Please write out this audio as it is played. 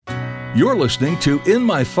You're listening to In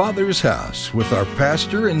My Father's House with our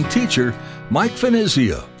pastor and teacher, Mike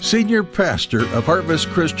Finizio, Senior Pastor of Harvest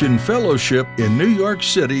Christian Fellowship in New York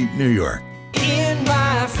City, New York. In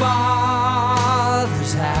my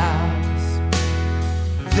Father's house,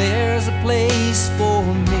 there's a place for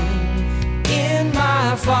me. In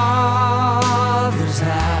my Father's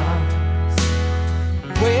house,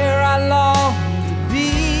 where I long to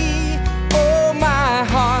be. Oh, my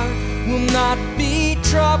heart will not be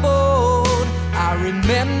troubled. I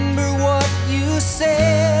remember what you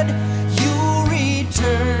said. You'll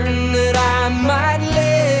return that I might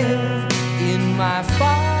live in my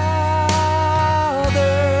Father's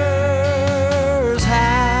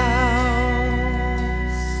house.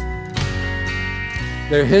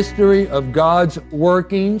 Their history of God's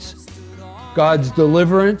workings, God's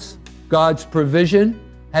deliverance, God's provision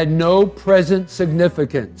had no present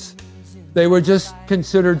significance. They were just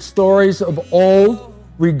considered stories of old,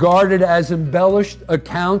 regarded as embellished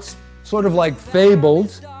accounts, sort of like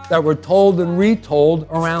fables that were told and retold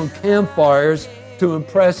around campfires to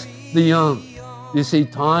impress the young. You see,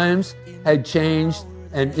 times had changed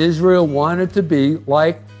and Israel wanted to be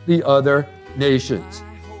like the other nations.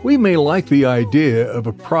 We may like the idea of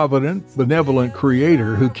a provident, benevolent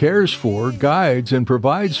creator who cares for, guides, and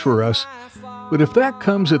provides for us, but if that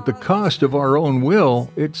comes at the cost of our own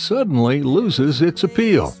will, it suddenly loses its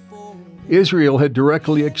appeal. Israel had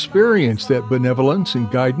directly experienced that benevolence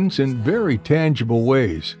and guidance in very tangible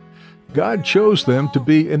ways. God chose them to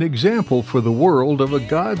be an example for the world of a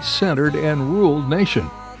God-centered and ruled nation.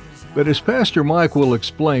 But as Pastor Mike will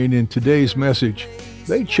explain in today's message,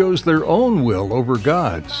 they chose their own will over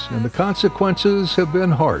God's, and the consequences have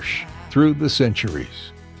been harsh through the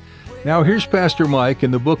centuries. Now here's Pastor Mike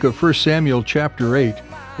in the book of 1 Samuel chapter 8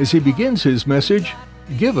 as he begins his message,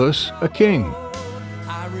 Give Us a King.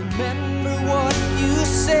 I remember what you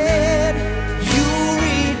said. You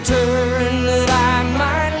return that I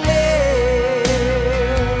might live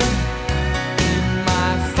in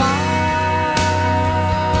my Father's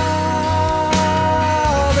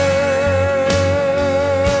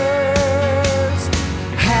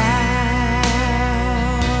house.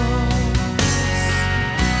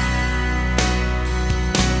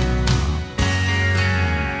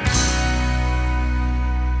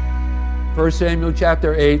 1 Samuel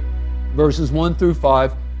chapter 8, verses 1 through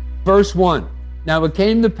 5. Verse 1, Now it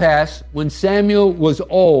came to pass, when Samuel was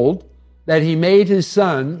old, that he made his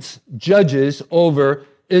sons judges over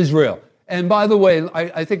Israel. And by the way,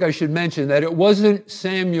 I think I should mention that it wasn't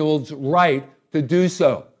Samuel's right to do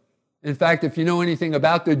so. In fact, if you know anything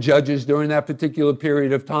about the judges during that particular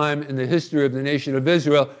period of time in the history of the nation of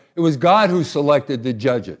Israel, it was God who selected the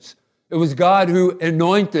judges. It was God who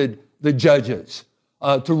anointed the judges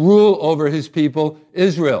to rule over his people,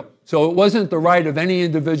 Israel. So it wasn't the right of any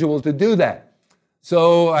individual to do that.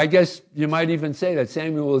 So I guess you might even say that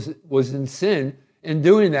Samuel was in sin in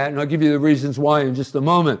doing that, and I'll give you the reasons why in just a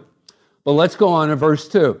moment. But let's go on to verse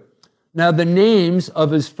 2. Now the names of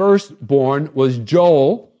his firstborn was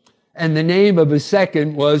Joel, and the name of his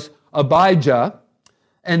second was Abijah,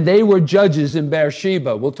 and they were judges in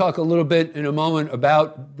Beersheba. We'll talk a little bit in a moment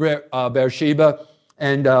about Beersheba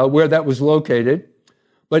and where that was located.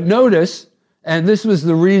 But notice, and this was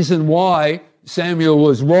the reason why Samuel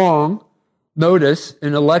was wrong, notice,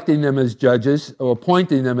 in electing them as judges or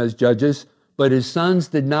appointing them as judges, but his sons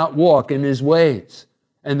did not walk in his ways.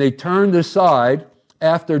 And they turned aside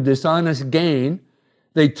after dishonest gain.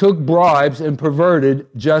 They took bribes and perverted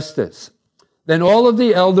justice. Then all of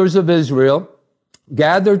the elders of Israel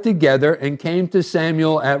gathered together and came to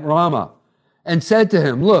Samuel at Ramah and said to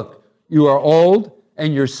him, Look, you are old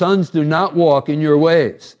and your sons do not walk in your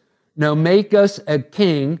ways. Now make us a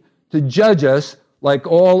king to judge us like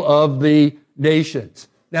all of the nations.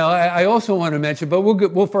 Now, I also want to mention, but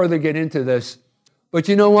we'll further get into this. But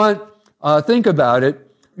you know what? Think about it.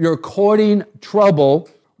 You're courting trouble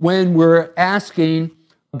when we're asking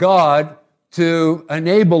God to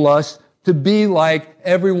enable us to be like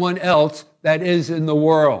everyone else that is in the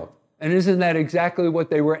world. And isn't that exactly what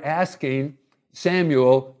they were asking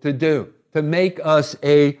Samuel to do? To make us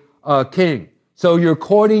a king. So you're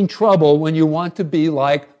courting trouble when you want to be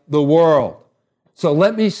like the world. So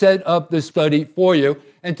let me set up this study for you.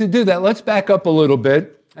 And to do that, let's back up a little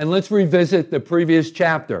bit and let's revisit the previous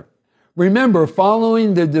chapter. Remember,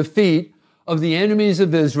 following the defeat of the enemies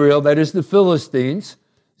of Israel, that is the Philistines,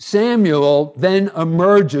 Samuel then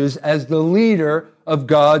emerges as the leader of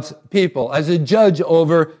God's people, as a judge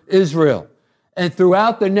over Israel. And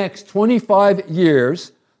throughout the next 25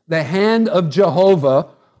 years, the hand of Jehovah,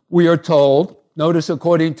 we are told, notice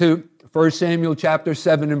according to 1 Samuel chapter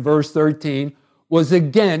 7 and verse 13, was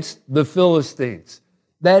against the Philistines.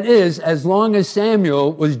 That is, as long as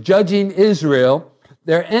Samuel was judging Israel,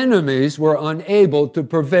 their enemies were unable to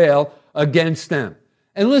prevail against them.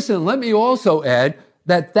 And listen, let me also add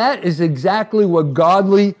that that is exactly what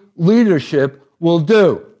godly leadership will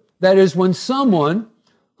do. That is, when someone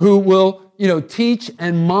who will, teach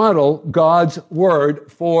and model God's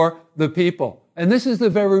word for the people. And this is the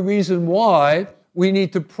very reason why we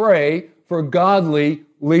need to pray for godly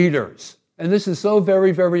leaders. And this is so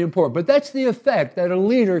very, very important. But that's the effect that a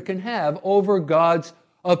leader can have over God's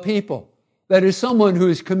people. That is, someone who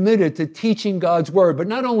is committed to teaching God's word, but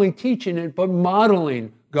not only teaching it, but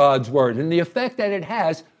modeling God's word. And the effect that it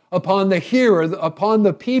has upon the hearer, upon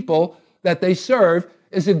the people that they serve,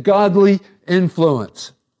 is a godly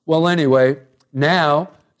influence. Well, anyway, now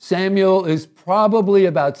Samuel is probably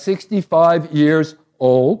about 65 years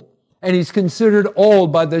old, and he's considered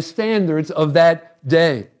old by the standards of that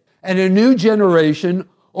day. And a new generation,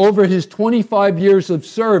 over his 25 years of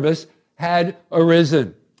service, had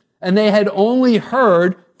arisen. And they had only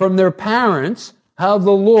heard from their parents how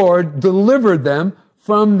the Lord delivered them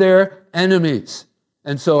from their enemies.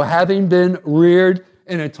 And so, having been reared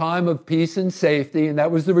in a time of peace and safety, and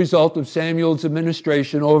that was the result of Samuel's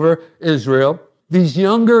administration over Israel, these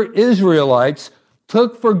younger Israelites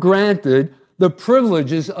took for granted the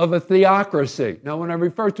privileges of a theocracy. Now, when I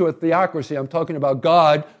refer to a theocracy, I'm talking about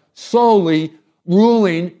God solely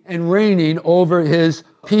ruling and reigning over his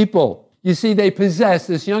people. You see, they possessed,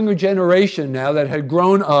 this younger generation now that had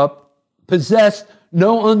grown up, possessed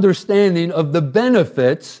no understanding of the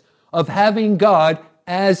benefits of having God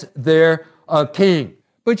as their king.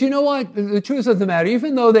 But you know what? The truth of the matter,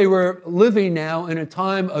 even though they were living now in a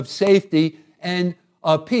time of safety and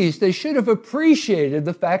peace, they should have appreciated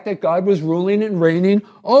the fact that God was ruling and reigning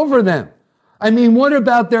over them. I mean, what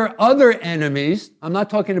about their other enemies? I'm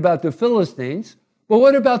not talking about the Philistines, but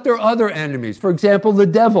what about their other enemies? For example, the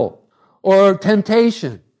devil, or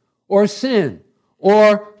temptation, or sin,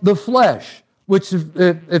 or the flesh, which,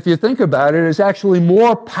 if you think about it, is actually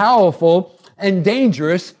more powerful and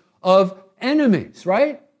dangerous of enemies,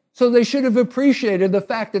 right? So they should have appreciated the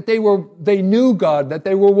fact that they knew God, that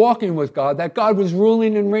they were walking with God, that God was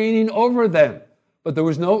ruling and reigning over them. But there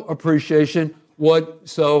was no appreciation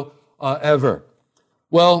whatsoever.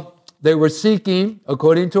 Well, they were seeking,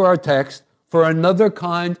 according to our text, for another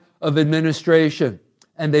kind of administration.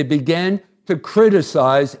 And they began to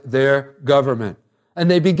criticize their government. And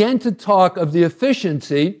they began to talk of the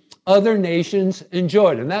efficiency other nations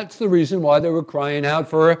enjoyed. And that's the reason why they were crying out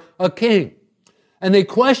for a king. And they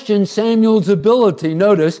questioned Samuel's ability,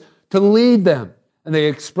 notice, to lead them. And they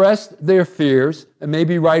expressed their fears, and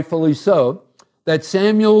maybe rightfully so, that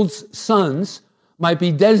Samuel's sons might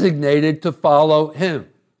be designated to follow him.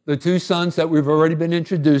 The two sons that we've already been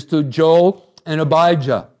introduced to, Joel and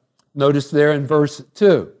Abijah. Notice there in verse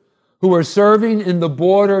 2, who were serving in the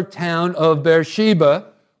border town of Beersheba,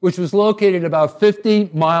 which was located about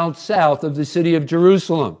 50 miles south of the city of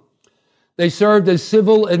Jerusalem. They served as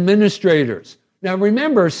civil administrators. Now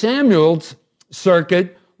remember, Samuel's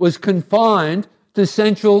circuit was confined to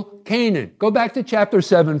central Canaan. Go back to chapter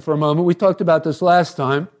 7 for a moment. We talked about this last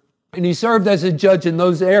time. And he served as a judge in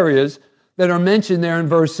those areas that are mentioned there in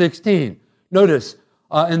verse 16. Notice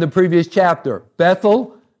in the previous chapter,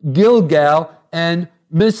 Bethel, Gilgal, and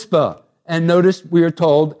Mizpah. And notice we are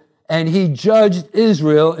told, and he judged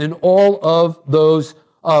Israel in all of those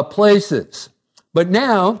places. But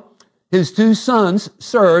now, his two sons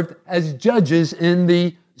served as judges in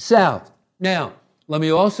the south. Now, let me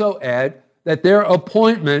also add that their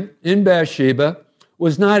appointment in Beersheba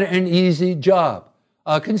was not an easy job.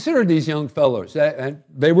 Consider these young fellows.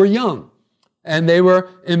 They were young, and they were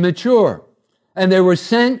immature. And they were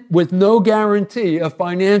sent with no guarantee of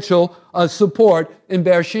financial support in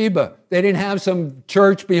Beersheba. They didn't have some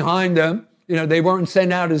church behind them. They weren't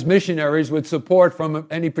sent out as missionaries with support from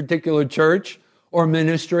any particular church or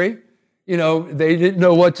ministry. They didn't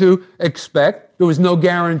know what to expect. There was no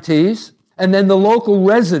guarantees. And then the local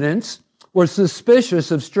residents were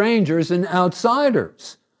suspicious of strangers and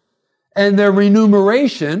outsiders. And their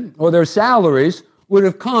remuneration, or their salaries, would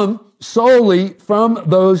have come solely from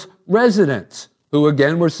those residents, who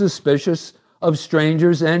again were suspicious of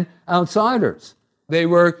strangers and outsiders. They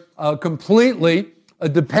were completely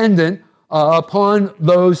dependent upon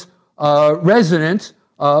those residents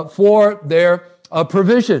for their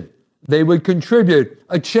provision. They would contribute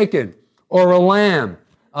a chicken or a lamb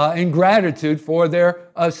in gratitude for their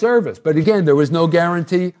service. But again, there was no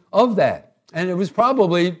guarantee of that. And it was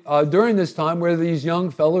probably during this time where these young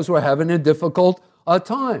fellows were having a difficult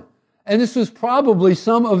time. And this was probably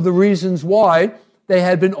some of the reasons why they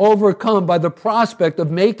had been overcome by the prospect of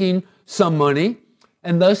making some money,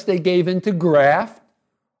 and thus they gave into graft,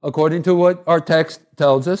 according to what our text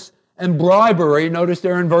tells us, and bribery, notice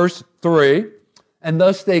there in verse 3, and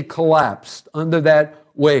thus they collapsed under that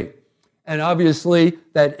weight. And obviously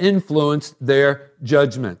that influenced their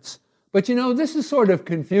judgments. But this is sort of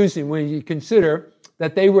confusing when you consider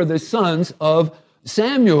that they were the sons of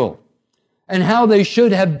Samuel and how they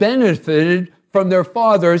should have benefited from their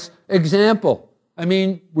father's example. I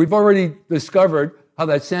mean, we've already discovered how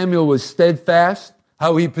that Samuel was steadfast,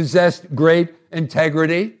 how he possessed great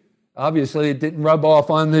integrity. Obviously, it didn't rub off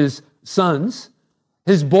on his sons.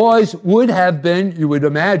 His boys would have been, you would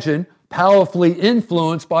imagine, powerfully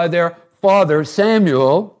influenced by their father,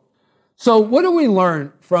 Samuel. So what do we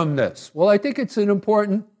learn from this? Well, I think it's an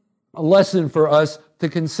important lesson for us to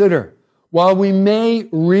consider. While we may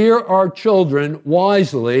rear our children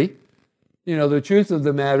wisely, the truth of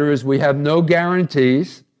the matter is we have no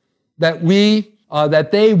guarantees that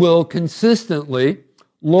they will consistently,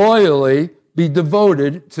 loyally be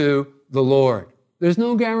devoted to the Lord. There's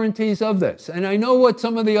no guarantees of this. And I know what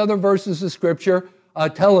some of the other verses of Scripture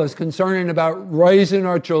tell us concerning about raising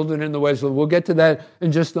our children in the ways. We'll get to that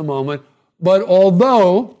in just a moment. But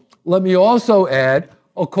although, let me also add,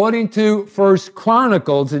 according to 1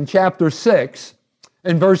 Chronicles in chapter 6,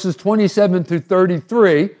 in verses 27 through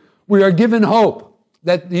 33, we are given hope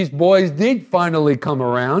that these boys did finally come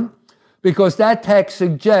around, because that text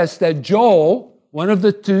suggests that Joel, one of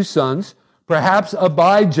the two sons, perhaps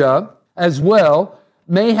Abijah as well,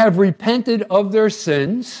 may have repented of their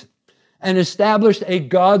sins and established a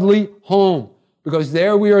godly home. Because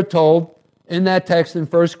there we are told in that text in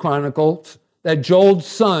 1 Chronicles that Joel's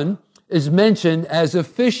son is mentioned as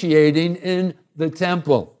officiating in the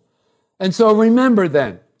temple. And so remember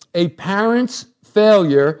then, a parent's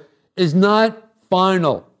failure is not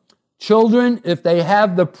final. Children, if they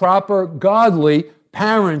have the proper godly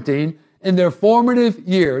parenting in their formative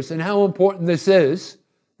years, and how important this is,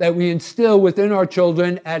 that we instill within our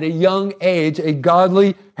children at a young age a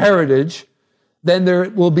godly heritage, then there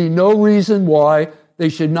will be no reason why they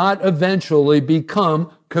should not eventually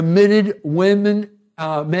become committed men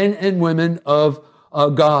and women of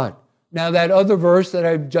God. Now, that other verse that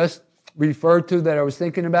I've just referred to that I was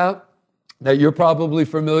thinking about, that you're probably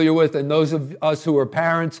familiar with, and those of us who are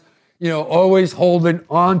parents, always holding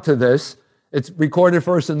on to this. It's recorded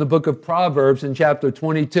first in the book of Proverbs in chapter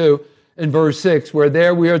 22 in verse 6, where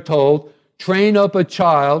there we are told, train up a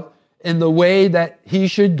child in the way that he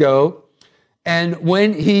should go, and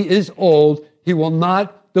when he is old, he will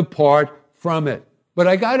not depart from it. But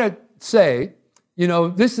I gotta say,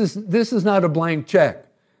 this is not a blank check.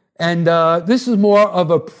 And this is more of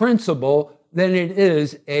a principle than it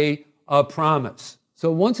is a promise.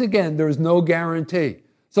 So once again, there's no guarantee.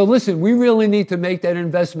 So listen, we really need to make that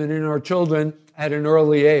investment in our children at an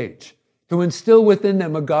early age to instill within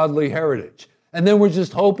them a godly heritage. And then we're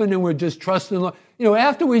just hoping and we're just trusting.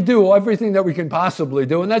 After we do everything that we can possibly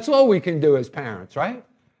do, and that's all we can do as parents, right?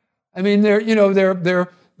 I mean,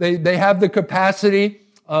 they have the capacity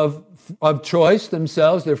of choice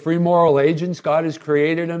themselves. They're free moral agents. God has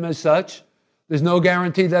created them as such. There's no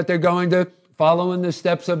guarantee that they're going to follow in the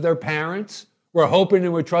steps of their parents. We're hoping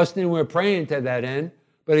and we're trusting and we're praying to that end.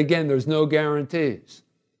 But again, there's no guarantees.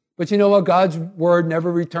 But you know what? God's word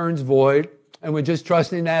never returns void. And we're just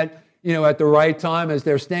trusting that, at the right time, as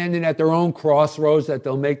they're standing at their own crossroads, that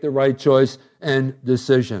they'll make the right choice and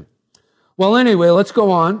decision. Well, anyway, let's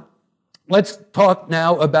go on. Let's talk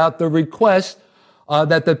now about the request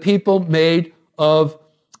that the people made of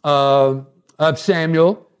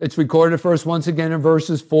Samuel. It's recorded first once again in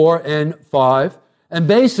verses 4 and 5. And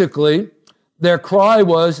basically, their cry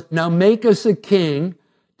was, now make us a king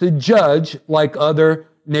to judge like other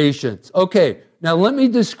nations. Okay, now let me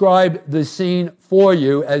describe the scene for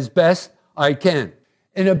you as best I can.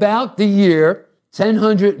 In about the year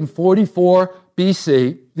 1044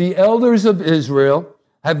 BC, the elders of Israel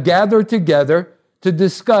have gathered together to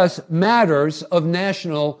discuss matters of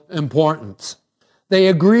national importance. They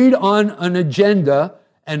agreed on an agenda,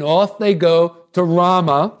 and off they go to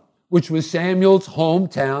Ramah, which was Samuel's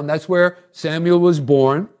hometown. That's where Samuel was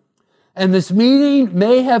born. And this meeting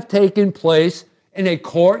may have taken place in a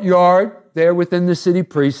courtyard there within the city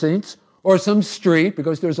precincts, or some street,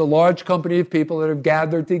 because there's a large company of people that have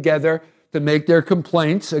gathered together to make their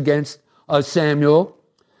complaints against Samuel.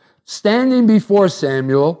 Standing before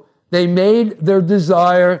Samuel, they made their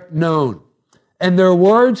desire known, and their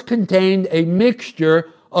words contained a mixture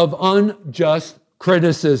of unjust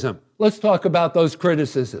criticism. Let's talk about those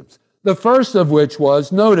criticisms. The first of which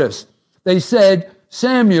was, notice, they said,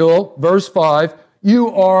 Samuel, verse 5, you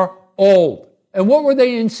are old. And what were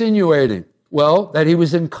they insinuating? Well, that he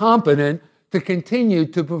was incompetent to continue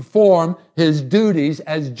to perform his duties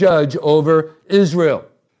as judge over Israel.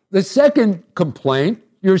 The second complaint,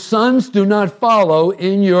 your sons do not follow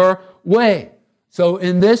in your way. So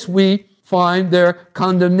in this we find their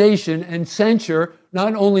condemnation and censure,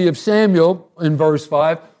 not only of Samuel in verse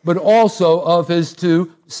 5, but also of his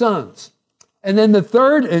two sons. And then the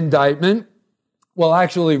third indictment, well,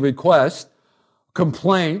 actually request,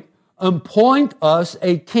 complaint, appoint us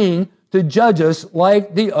a king to judge us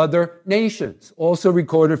like the other nations. Also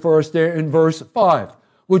recorded for us there in verse 5,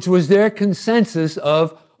 which was their consensus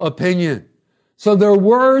of opinion. So their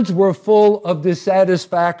words were full of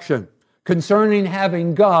dissatisfaction concerning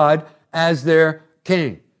having God as their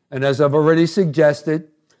king. And as I've already suggested,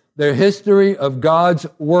 their history of God's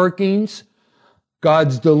workings,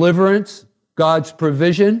 God's deliverance, God's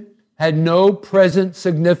provision had no present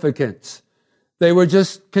significance. They were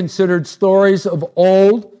just considered stories of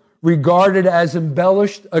old, regarded as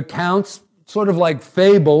embellished accounts, sort of like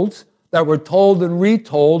fables that were told and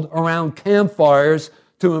retold around campfires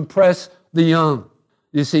to impress the young.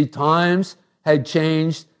 You see, times had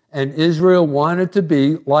changed and Israel wanted to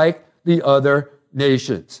be like the other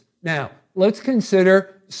nations. Now, let's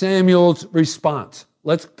consider Samuel's response.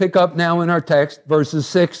 Let's pick up now in our text, verses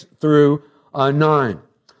 6 through 9.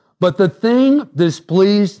 But the thing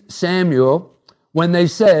displeased Samuel when they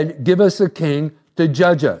said, "Give us a king to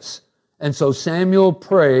judge us." And so Samuel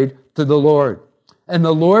prayed to the Lord. And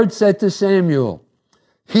the Lord said to Samuel,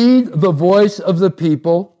 "Heed the voice of the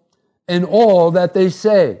people and all that they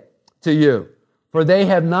say to you, for they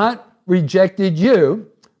have not rejected you,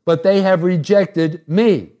 but they have rejected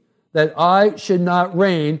me, that I should not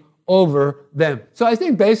reign over them." So I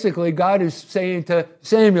think basically God is saying to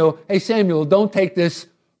Samuel, hey, Samuel, don't take this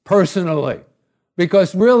personally,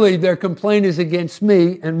 because really their complaint is against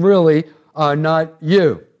me and really not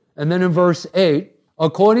you. And then in verse 8,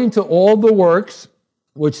 according to all the works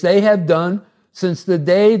which they have done since the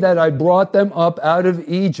day that I brought them up out of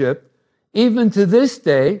Egypt, even to this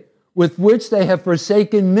day, with which they have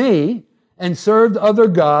forsaken me and served other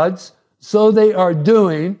gods, so they are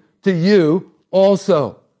doing to you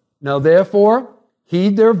also. Now therefore,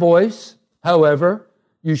 heed their voice. However,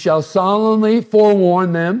 you shall solemnly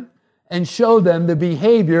forewarn them and show them the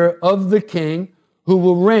behavior of the king who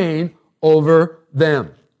will reign over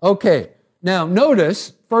them. Okay, now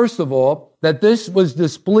notice, first of all, that this was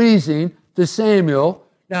displeasing to Samuel.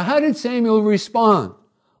 Now, how did Samuel respond?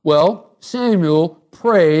 Well, Samuel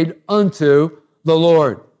prayed unto the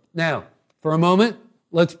Lord. Now, for a moment,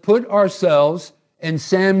 let's put ourselves in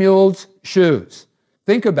Samuel's shoes.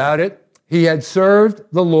 Think about it. He had served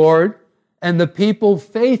the Lord and the people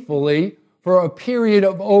faithfully for a period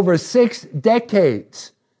of over 6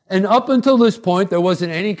 decades. And up until this point, there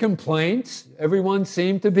wasn't any complaints. Everyone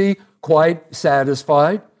seemed to be quite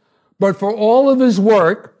satisfied. But for all of his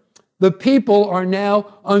work, the people are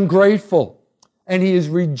now ungrateful, and he is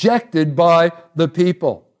rejected by the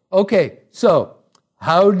people. Okay, so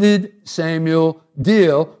how did Samuel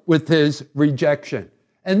deal with his rejection?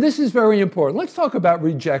 And this is very important. Let's talk about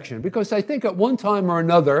rejection, because I think at one time or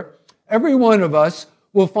another, every one of us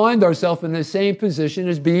will find ourselves in the same position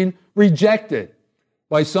as being rejected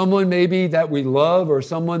by someone maybe that we love, or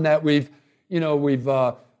someone that we've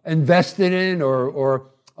invested in, or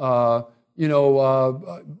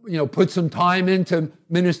put some time in to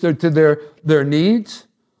minister to their needs.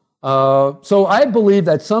 So I believe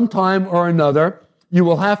that sometime or another, you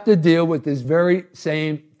will have to deal with this very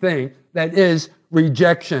same thing, that is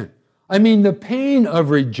rejection. I mean, the pain of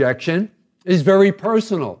rejection is very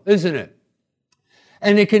personal, isn't it?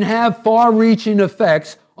 And it can have far-reaching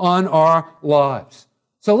effects on our lives.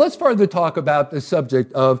 So let's further talk about the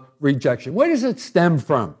subject of rejection. Where does it stem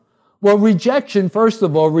from? Well, rejection, first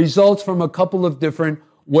of all, results from a couple of different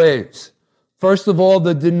ways. First of all,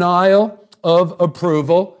 the denial of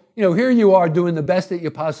approval. Here you are doing the best that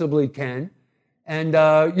you possibly can, and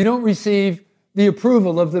you don't receive the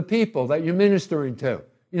approval of the people that you're ministering to.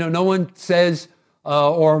 No one says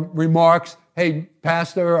or remarks, "Hey,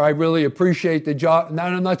 Pastor, I really appreciate the job." Now,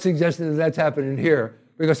 I'm not suggesting that that's happening here,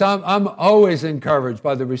 because I'm always encouraged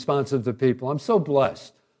by the response of the people. I'm so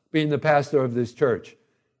blessed being the pastor of this church.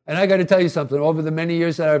 And I got to tell you something, over the many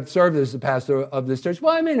years that I've served as the pastor of this church,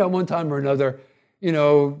 well, I mean, at one time or another,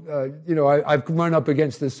 I've run up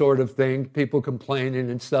against this sort of thing, people complaining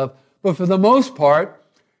and stuff. But for the most part,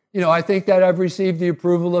 I think that I've received the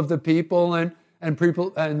approval of the people, and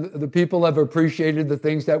the people have appreciated the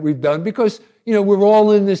things that we've done, because, we're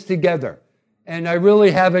all in this together. And I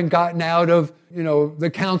really haven't gotten out of, the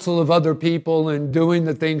counsel of other people and doing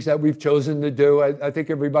the things that we've chosen to do. I think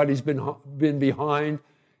everybody's been behind,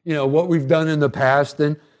 what we've done in the past.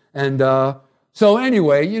 So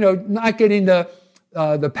anyway, not getting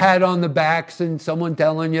the pat on the backs and someone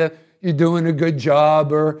telling you you're doing a good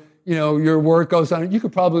job, or, your work goes on. You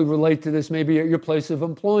could probably relate to this maybe at your place of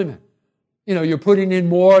employment. You're putting in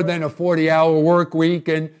more than a 40-hour work week,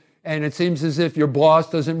 and it seems as if your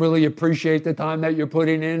boss doesn't really appreciate the time that you're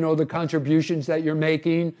putting in or the contributions that you're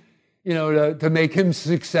making, to make him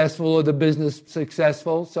successful or the business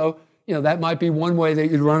successful. So, that might be one way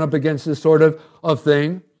that you'd run up against this sort of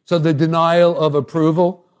thing. So the denial of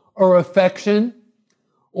approval or affection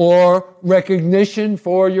or recognition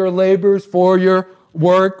for your labors, for your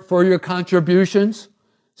work, for your contributions.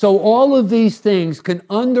 So all of these things can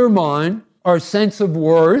undermine our sense of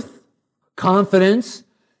worth, confidence,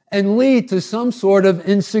 and lead to some sort of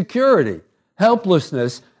insecurity,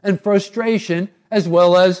 helplessness, and frustration, as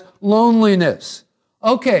well as loneliness.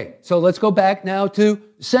 Okay, so let's go back now to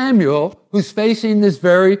Samuel, who's facing this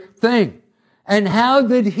very thing. And how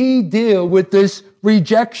did he deal with this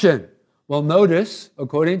rejection? Well, notice,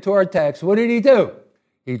 according to our text, what did he do?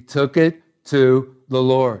 He took it to the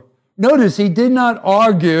Lord. Notice he did not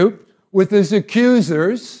argue with his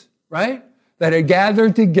accusers, right, that had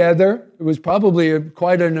gathered together. It was probably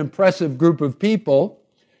quite an impressive group of people.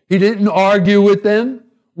 He didn't argue with them.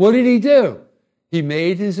 What did he do? He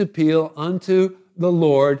made his appeal unto the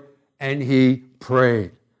Lord, and he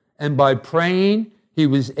prayed. And by praying, he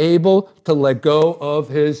was able to let go of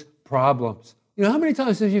his problems. How many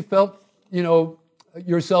times have you felt,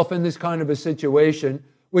 yourself in this kind of a situation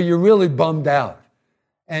where you're really bummed out?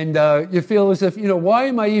 And you feel as if, why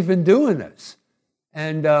am I even doing this?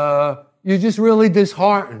 And you're just really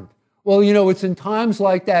disheartened. Well, it's in times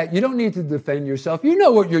like that, you don't need to defend yourself. You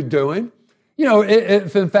know what you're doing.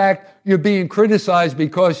 If in fact you're being criticized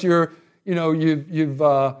because you've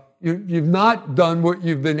not done what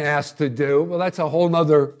you've been asked to do, well, that's a whole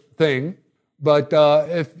other thing. But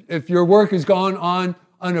if your work has gone on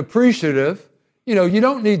unappreciative, you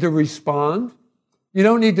don't need to respond. You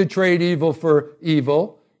don't need to trade evil for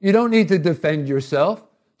evil. You don't need to defend yourself.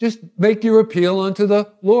 Just make your appeal unto the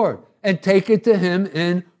Lord and take it to him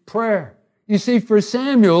in prayer. You see, for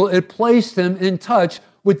Samuel, it placed him in touch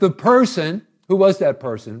with the person. Who was that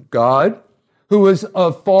person? God, who was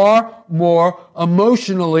far more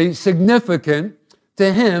emotionally significant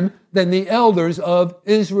to him than the elders of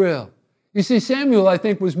Israel. You see, Samuel, I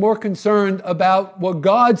think, was more concerned about what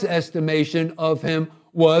God's estimation of him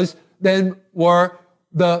was than were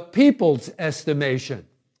the people's estimation.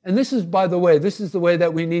 And this is, by the way, the way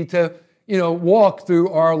that we need to, walk through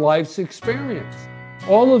our life's experience.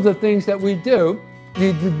 All of the things that we do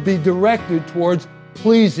need to be directed towards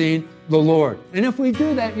pleasing the Lord. And if we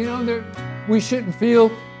do that, we shouldn't feel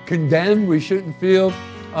condemned. We shouldn't feel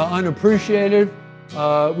unappreciated.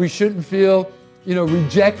 We shouldn't feel,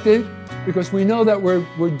 rejected, because we know that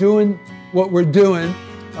we're doing what we're doing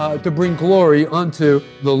to bring glory unto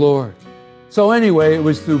the Lord. So anyway, it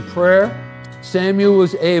was through prayer Samuel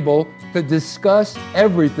was able to discuss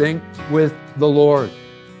everything with the Lord.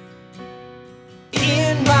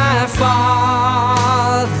 In my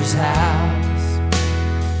Father's house,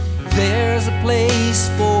 there's a place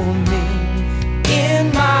for me.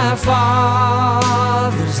 In my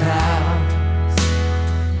Father's house,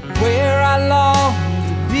 where I long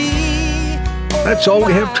to be. That's all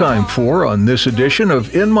we have time for on this edition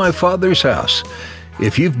of In My Father's House.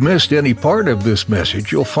 If you've missed any part of this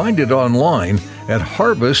message, you'll find it online at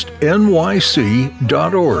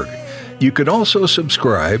harvestnyc.org. You can also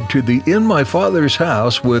subscribe to the In My Father's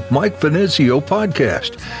House with Mike Venezio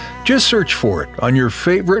podcast. Just search for it on your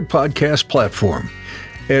favorite podcast platform.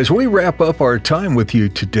 As we wrap up our time with you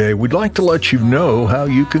today, we'd like to let you know how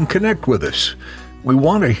you can connect with us. We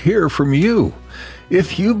want to hear from you.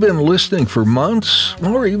 If you've been listening for months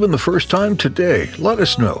or even the first time today, let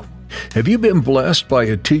us know. Have you been blessed by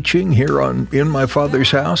a teaching here on In My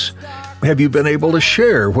Father's House? Have you been able to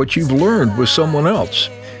share what you've learned with someone else?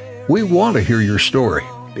 We want to hear your story.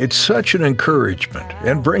 It's such an encouragement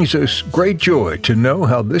and brings us great joy to know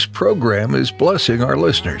how this program is blessing our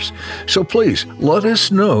listeners. So please, let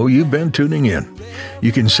us know you've been tuning in.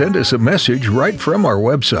 You can send us a message right from our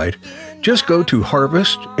website. Just go to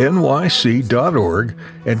harvestnyc.org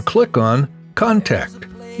and click on Contact.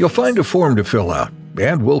 You'll find a form to fill out,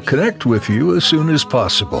 and we'll connect with you as soon as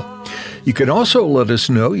possible. You can also let us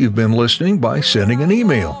know you've been listening by sending an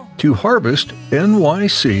email to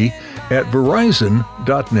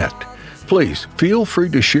harvestnyc@verizon.net. Please feel free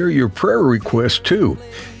to share your prayer requests too.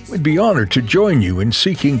 We'd be honored to join you in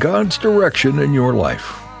seeking God's direction in your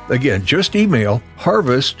life. Again, just email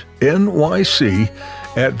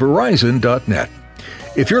harvestnyc@verizon.net.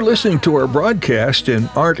 If you're listening to our broadcast and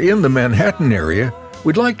aren't in the Manhattan area,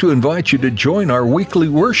 we'd like to invite you to join our weekly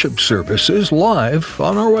worship services live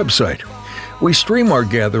on our website. We stream our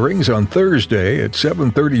gatherings on Thursday at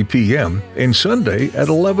 7:30 p.m. and Sunday at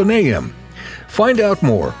 11 a.m. Find out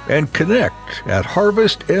more and connect at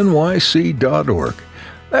harvestnyc.org.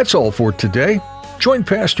 That's all for today. Join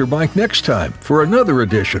Pastor Mike next time for another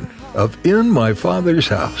edition of In My Father's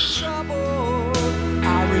House.